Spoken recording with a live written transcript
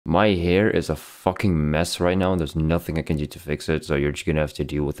My hair is a fucking mess right now, and there's nothing I can do to fix it, so you're just gonna have to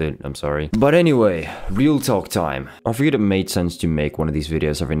deal with it. I'm sorry. But anyway, real talk time. I figured it made sense to make one of these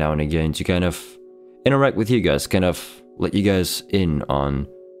videos every now and again to kind of interact with you guys, kind of let you guys in on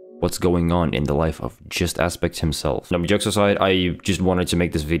what's going on in the life of JustAspect himself. Now, jokes aside, I just wanted to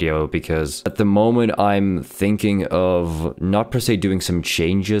make this video because at the moment I'm thinking of not per se doing some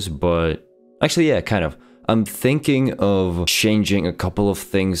changes, but actually, yeah, kind of. I'm thinking of changing a couple of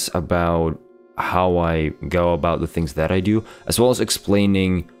things about how I go about the things that I do, as well as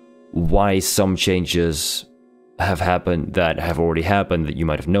explaining why some changes have happened that have already happened that you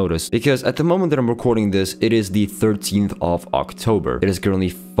might have noticed. Because at the moment that I'm recording this, it is the 13th of October. It is currently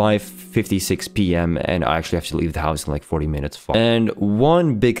 5:56 p.m. and I actually have to leave the house in like 40 minutes. And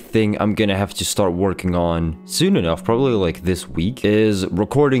one big thing I'm gonna have to start working on soon enough, probably like this week, is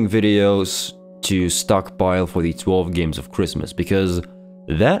recording videos to stockpile for the 12 games of Christmas, because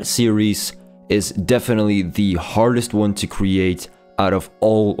that series is definitely the hardest one to create out of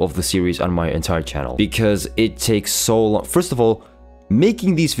all of the series on my entire channel, because it takes so long. First of all,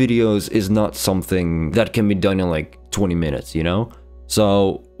 making these videos is not something that can be done in like 20 minutes, you know?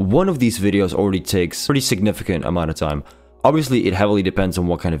 So one of these videos already takes a pretty significant amount of time. Obviously, it heavily depends on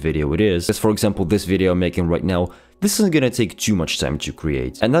what kind of video it is. As for example, this video I'm making right now, this isn't gonna take too much time to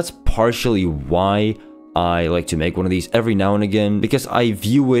create. And that's partially why I like to make one of these every now and again, because I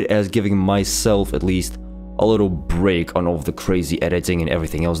view it as giving myself at least a little break on all of the crazy editing and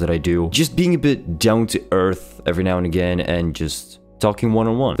everything else that I do. Just being a bit down to earth every now and again and just talking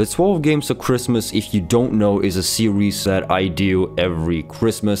one-on-one. The 12 Games of Christmas, if you don't know, is a series that I do every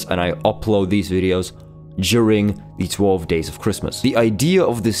Christmas, and I upload these videos during the 12 days of Christmas. The idea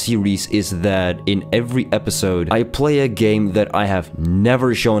of the series is that in every episode, I play a game that I have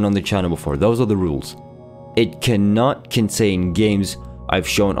never shown on the channel before. Those are the rules. It cannot contain games I've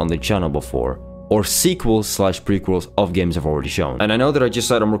shown on the channel before, or sequels/prequels of games I've already shown. And I know that I just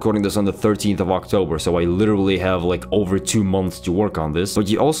said I'm recording this on the 13th of October, so I literally have like over 2 months to work on this. But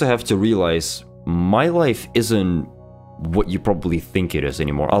you also have to realize my life isn't what you probably think it is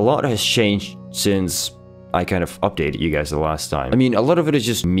anymore. A lot has changed since I kind of updated you guys the last time. I mean, a lot of it is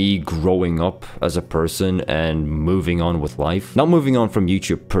just me growing up as a person and moving on with life. Not moving on from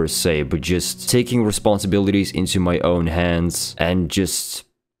YouTube per se, but just taking responsibilities into my own hands and just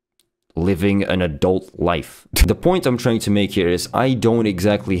living an adult life. The point I'm trying to make here is I don't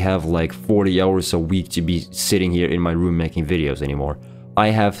exactly have like 40 hours a week to be sitting here in my room making videos anymore. I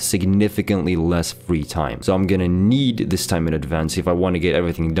have significantly less free time. So I'm gonna need this time in advance if I want to get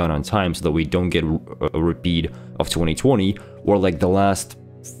everything done on time, so that we don't get a repeat of 2020, where like the last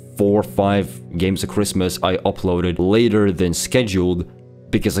 4 or 5 games of Christmas I uploaded later than scheduled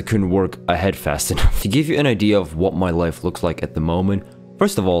because I couldn't work ahead fast enough. To give you an idea of what my life looks like at the moment,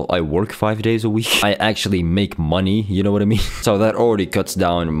 first of all, I work 5 days a week. I actually make money, you know what I mean? So that already cuts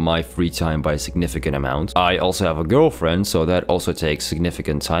down my free time by a significant amount. I also have a girlfriend, so that also takes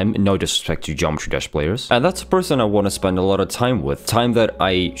significant time. No disrespect to Geometry Dash players. And that's a person I want to spend a lot of time with. Time that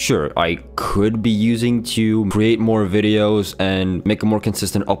I could be using to create more videos and make a more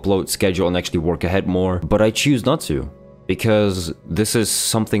consistent upload schedule and actually work ahead more. But I choose not to, because this is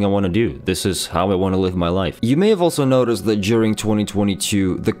something I want to do. This is how I want to live my life. You may have also noticed that during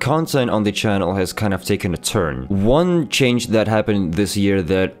 2022, the content on the channel has kind of taken a turn. One change that happened this year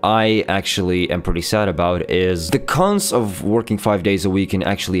that I actually am pretty sad about is the cons of working 5 days a week and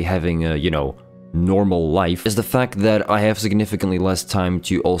actually having a, you know, normal life is the fact that I have significantly less time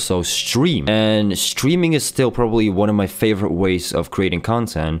to also stream. And streaming is still probably one of my favorite ways of creating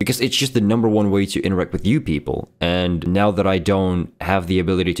content, because it's just the #1 way to interact with you people. And now that I don't have the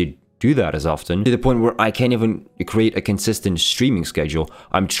ability to do that as often, to the point where I can't even create a consistent streaming schedule,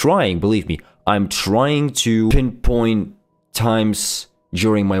 I'm trying, believe me, I'm trying to pinpoint times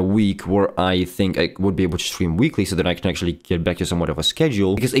during my week where I think I would be able to stream weekly, so that I can actually get back to somewhat of a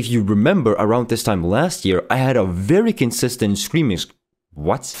schedule. Because if you remember, around this time last year, I had a very consistent streaming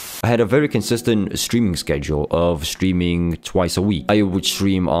schedule of streaming twice a week. I would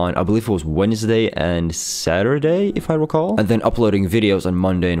stream on, I believe it was Wednesday and Saturday, if I recall, and then uploading videos on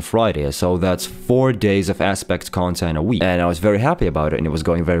Monday and Friday. So that's 4 days of Aspect content a week, and I was very happy about it, and it was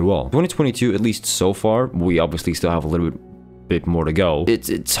going very well. 2022, at least so far, we obviously still have a little bit more to go.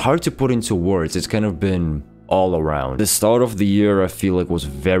 It's hard to put into words. It's kind of been all around. The start of the year, I feel like, was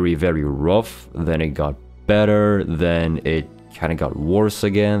very, very rough. Then it got better. Then it kind of got worse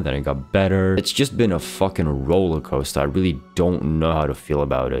again. Then it got better. It's just been a fucking roller coaster. I really don't know how to feel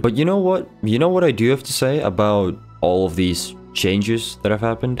about it. But you know what? You know what I do have to say about all of these changes that have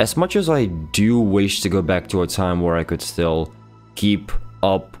happened? As much as I do wish to go back to a time where I could still keep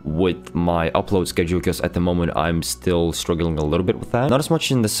up with my upload schedule, because at the moment I'm still struggling a little bit with that. Not as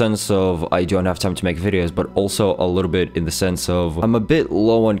much in the sense of I don't have time to make videos, but also a little bit in the sense of I'm a bit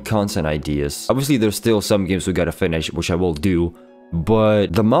low on content ideas. Obviously, there's still some games we gotta finish, which I will do.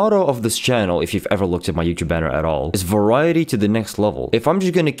 But the motto of this channel, if you've ever looked at my YouTube banner at all, is variety to the next level. If I'm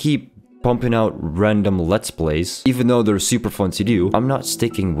just gonna keep pumping out random Let's Plays, even though they're super fun to do, I'm not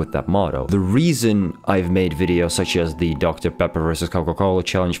sticking with that motto. The reason I've made videos such as the Dr. Pepper vs. Coca-Cola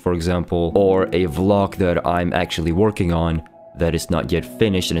challenge, for example, or a vlog that I'm actually working on that is not yet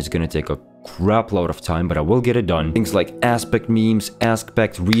finished and it's gonna take a crap load of time, but I will get it done. Things like Aspect memes,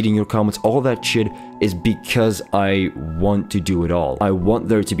 Aspect, reading your comments, all that shit is because I want to do it all. I want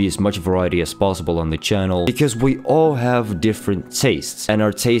there to be as much variety as possible on the channel, because we all have different tastes, and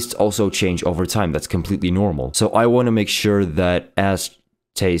our tastes also change over time. That's completely normal. So I want to make sure that as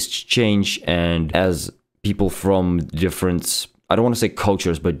tastes change and as people from different, I don't want to say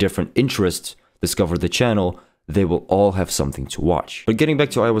cultures, but different interests discover the channel, they will all have something to watch. But getting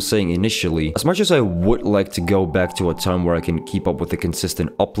back to what I was saying initially, as much as I would like to go back to a time where I can keep up with a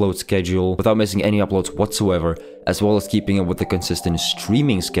consistent upload schedule without missing any uploads whatsoever, as well as keeping up with a consistent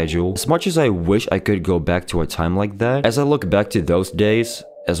streaming schedule, as much as I wish I could go back to a time like that, as I look back to those days,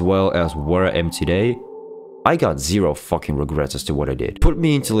 as well as where I am today, I got zero fucking regrets as to what I did. Put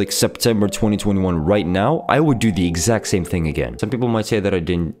me into like September 2021 right now, I would do the exact same thing again. Some people might say that I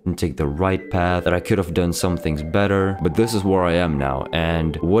didn't take the right path, that I could have done some things better, but this is where I am now,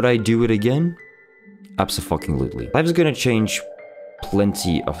 and would I do it again? Abso-fucking-lutely. Life's gonna change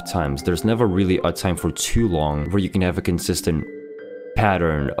plenty of times. There's never really a time for too long where you can have a consistent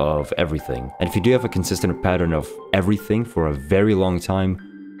pattern of everything. And if you do have a consistent pattern of everything for a very long time,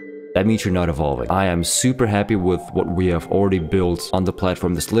 that means you're not evolving. I am super happy with what we have already built on the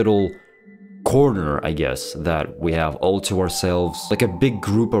platform. This little corner, I guess, that we have all to ourselves. Like a big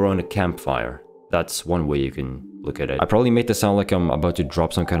group around a campfire. That's one way you can look at it. I probably made this sound like I'm about to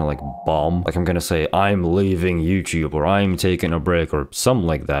drop some kind of like bomb. Like I'm gonna say, I'm leaving YouTube, or I'm taking a break, or something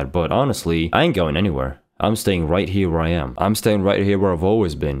like that. But honestly, I ain't going anywhere. I'm staying right here where I am. I'm staying right here where I've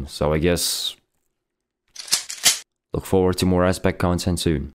always been. So I guess look forward to more Aspect content soon.